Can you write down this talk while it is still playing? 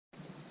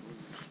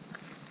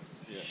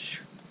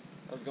shit.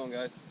 How's it going,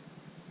 guys?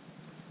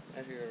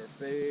 Out here at our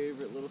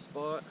favorite little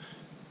spot.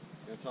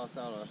 Gonna toss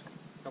out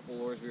a couple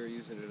lures we were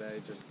using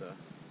today just to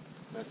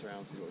mess around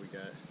and see what we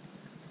got.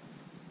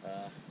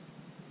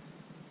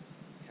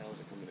 Cows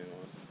are coming in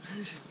on us.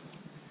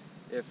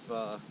 If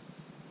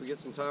we get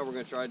some time, we're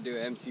gonna try to do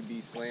an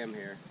MTB slam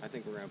here. I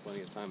think we're gonna have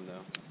plenty of time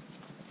though.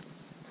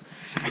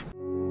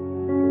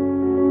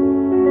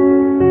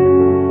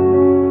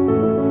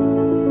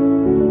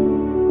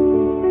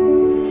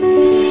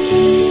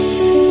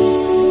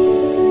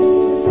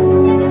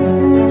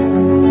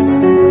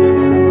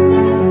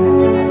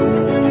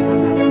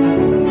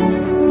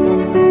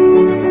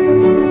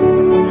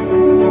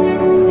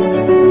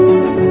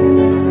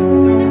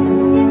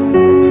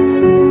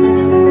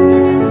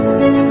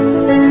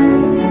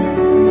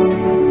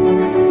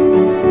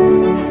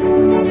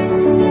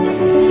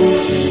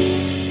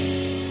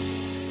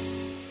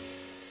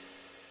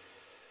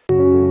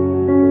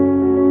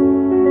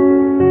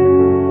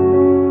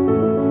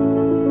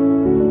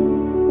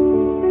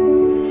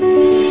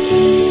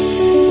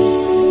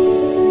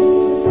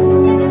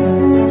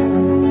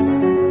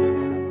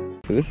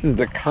 So this is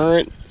the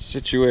current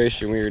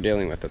situation we are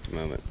dealing with at the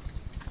moment.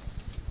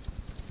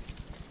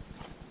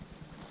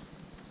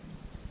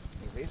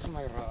 Away from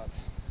my rod.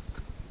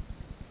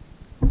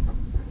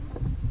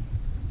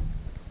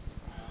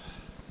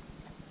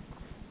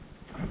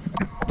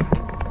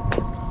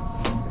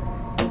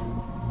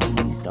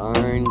 These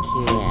darn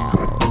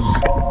cows.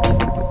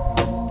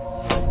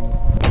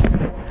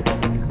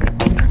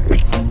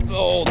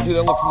 Oh, dude,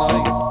 that looks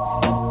nice.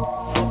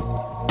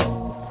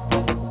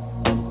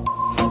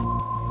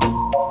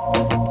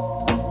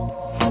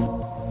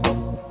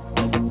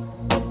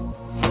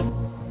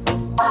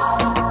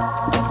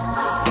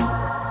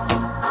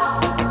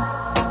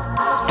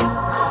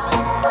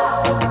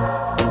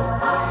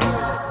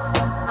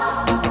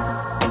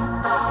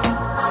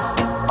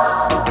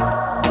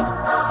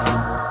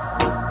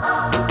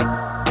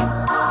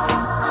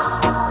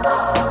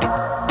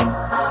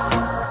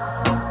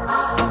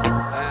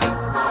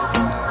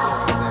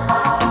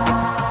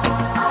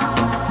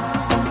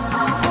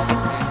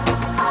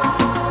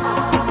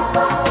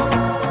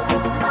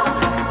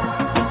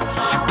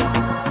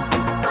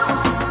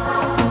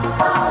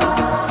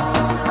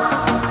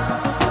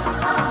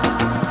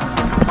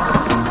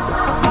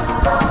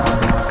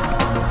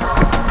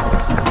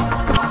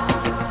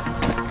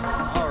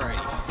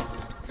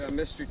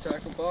 Mystery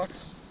tackle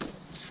box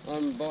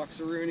on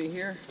Boxeroonie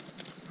here.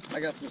 I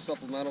got some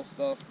supplemental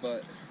stuff,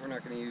 but we're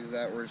not going to use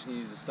that. We're just going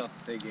to use the stuff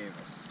that they gave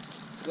us.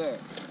 So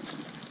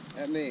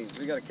that means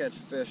we got to catch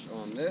fish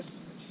on this,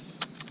 which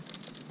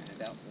I'm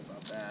doubtful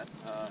about that.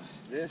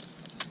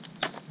 This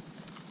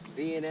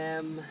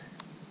V&M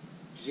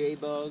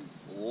J-Bug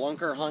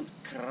Lunker Hunt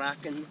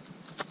Kraken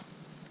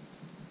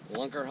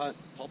Lunker Hunt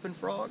Poppin'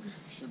 Frog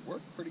should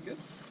work pretty good,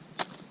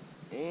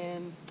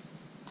 and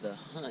the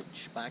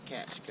Hunch by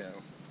Catchco.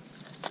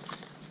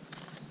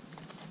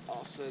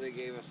 Also, they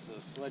gave us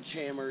a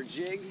sledgehammer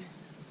jig,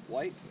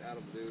 white,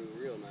 that'll do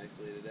real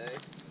nicely today,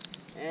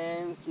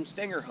 and some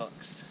stinger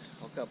hooks.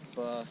 Hook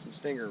up some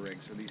stinger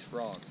rigs for these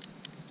frogs.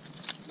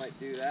 Might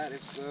do that.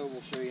 If so,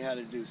 we'll show you how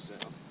to do so.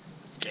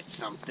 Let's get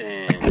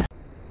something.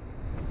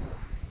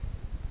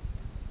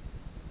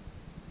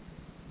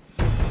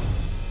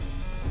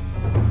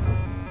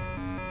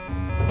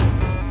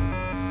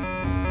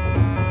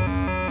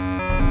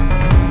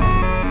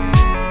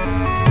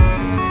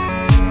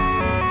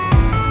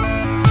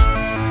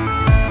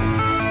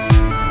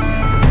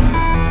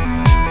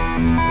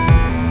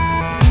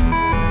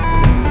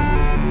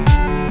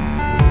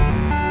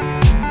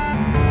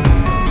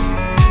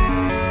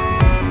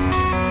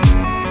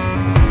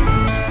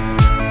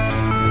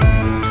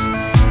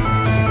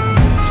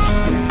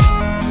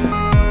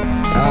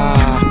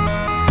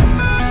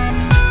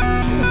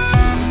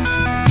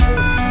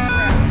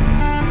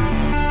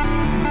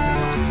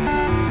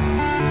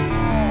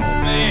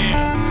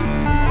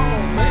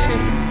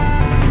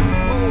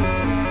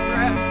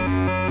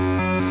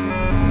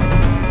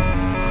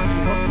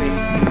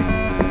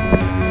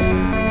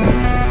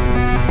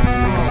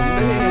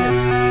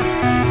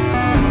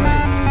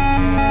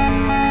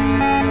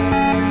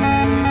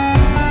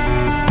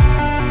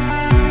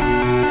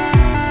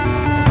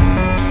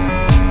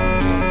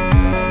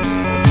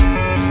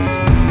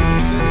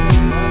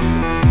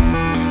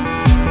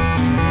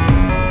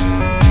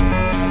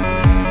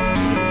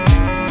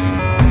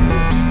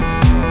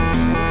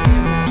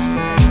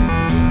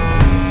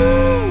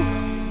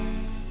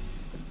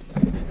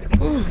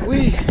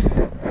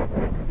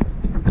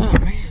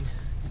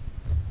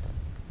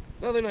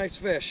 Another nice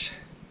fish.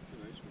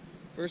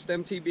 First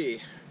MTB.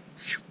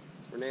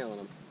 We're nailing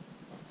them.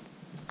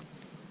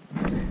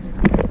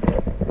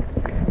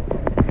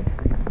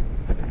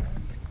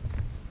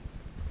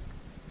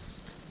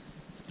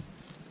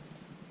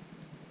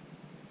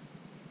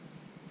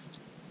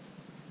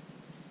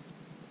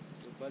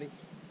 Good, buddy.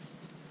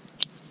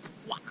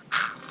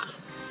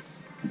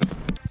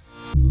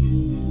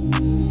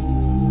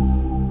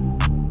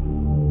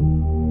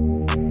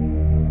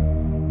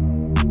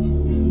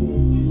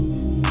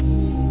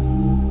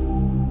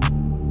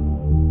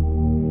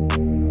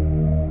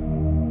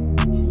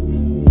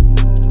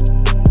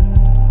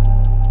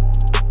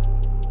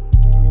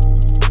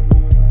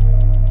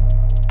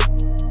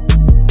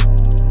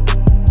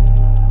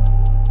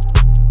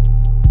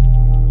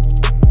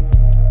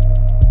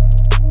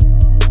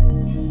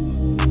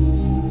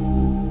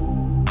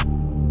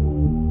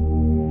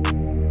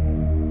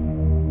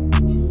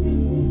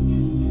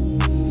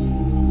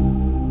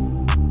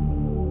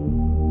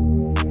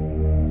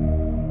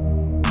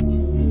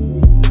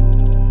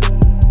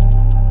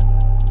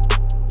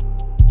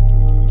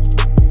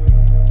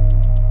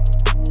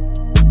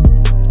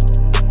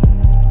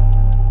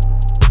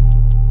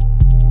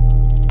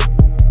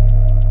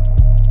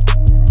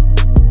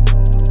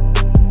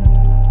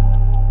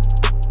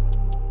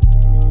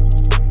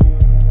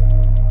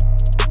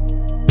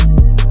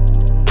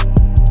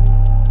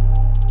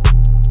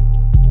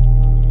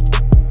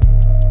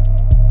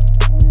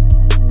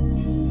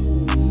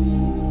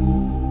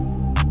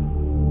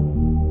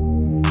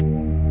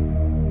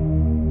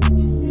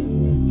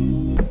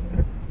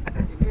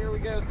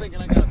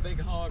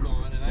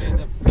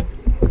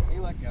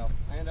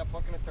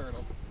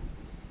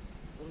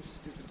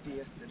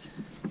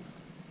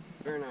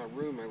 Better not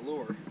ruin my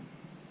lure.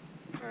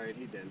 Alright,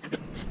 he did.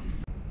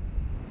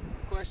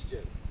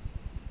 Question.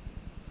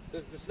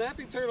 Does the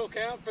snapping turtle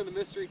count for the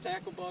mystery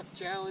tackle box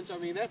challenge? I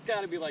mean, that's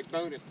got to be like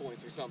bonus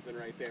points or something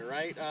right there,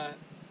 right?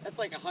 That's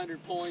like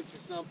 100 points or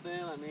something.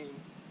 I mean,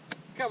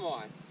 come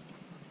on.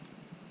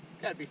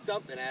 There's got to be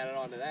something added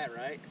onto that,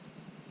 right?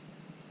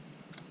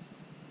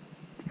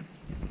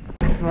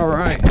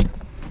 Alright.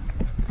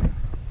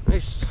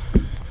 Nice.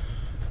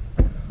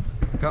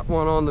 Got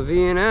one on the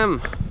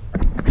V&M.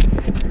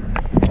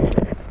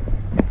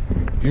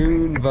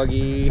 Dune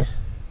buggy.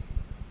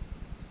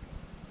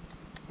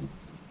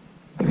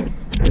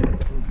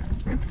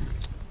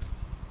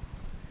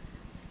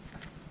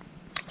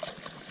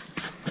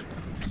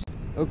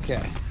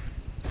 Okay,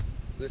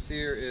 so this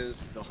here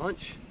is the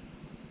Hunch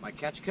by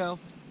Catchco.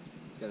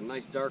 It's got a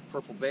nice dark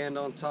purple band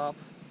on top,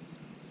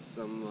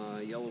 some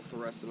yellow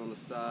fluorescent on the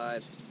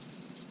side,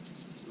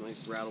 some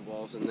nice rattle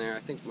balls in there. I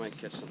think we might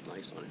catch something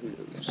nice on it, who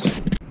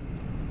knows.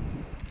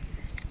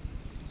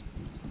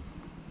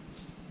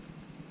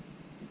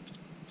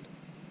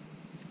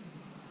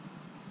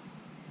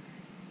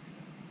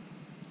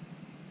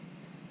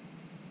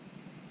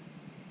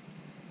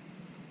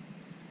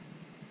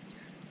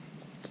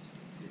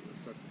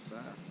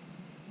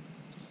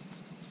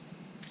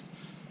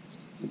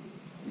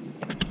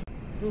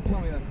 Don't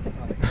tell me that's the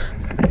side.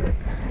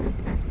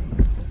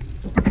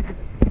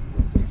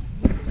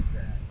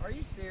 Are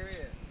you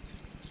serious?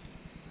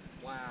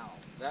 Wow,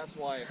 that's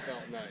why it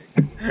felt nice.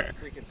 It's a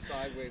freaking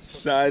sideways.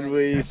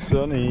 Sideways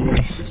sunny.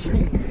 That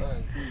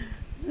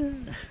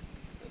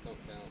don't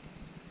count.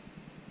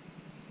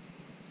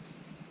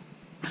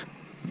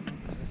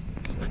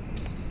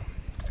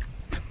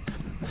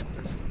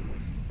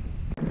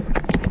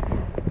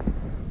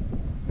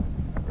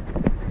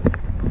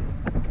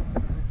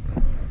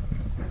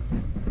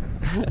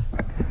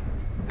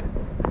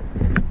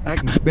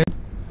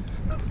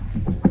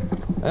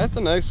 That's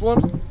a nice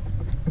one.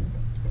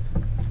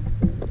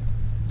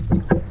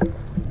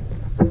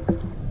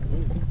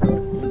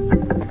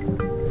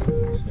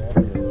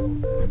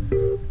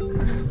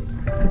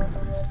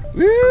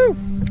 Woo!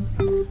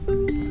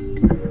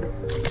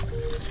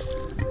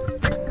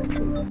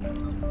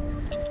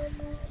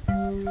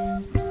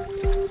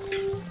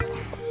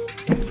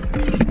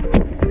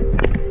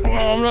 Oh,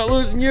 I'm not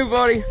losing you,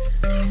 buddy.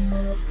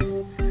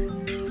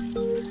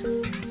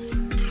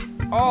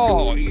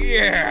 Oh,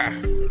 yeah.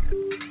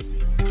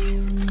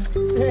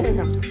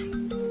 Damn.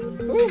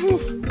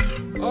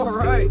 All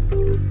right.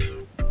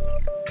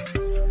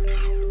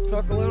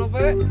 Took a little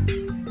bit.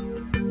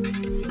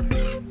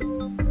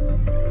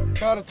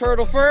 Caught a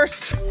turtle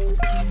first.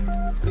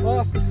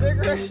 Lost a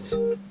cigarette.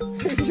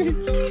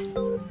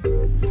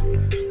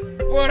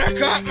 But I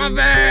caught my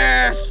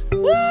bass.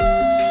 Woo-hoo!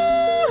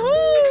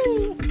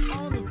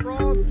 Oh, the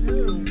frog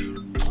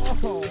too.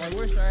 Oh, I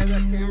wish I had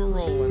that camera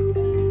rolling.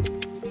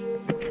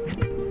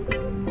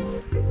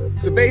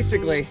 So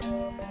basically,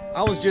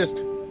 I was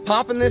just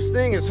popping this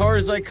thing as hard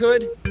as I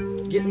could,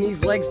 getting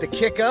these legs to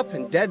kick up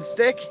and dead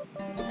stick,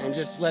 and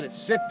just let it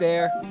sit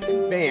there,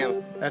 and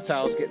bam, that's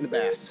how I was getting the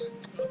bass.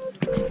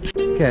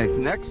 Okay, so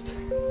next,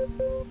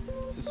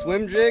 it's a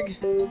swim jig.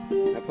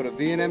 I put a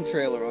V&M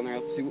trailer on there.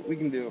 Let's see what we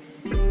can do.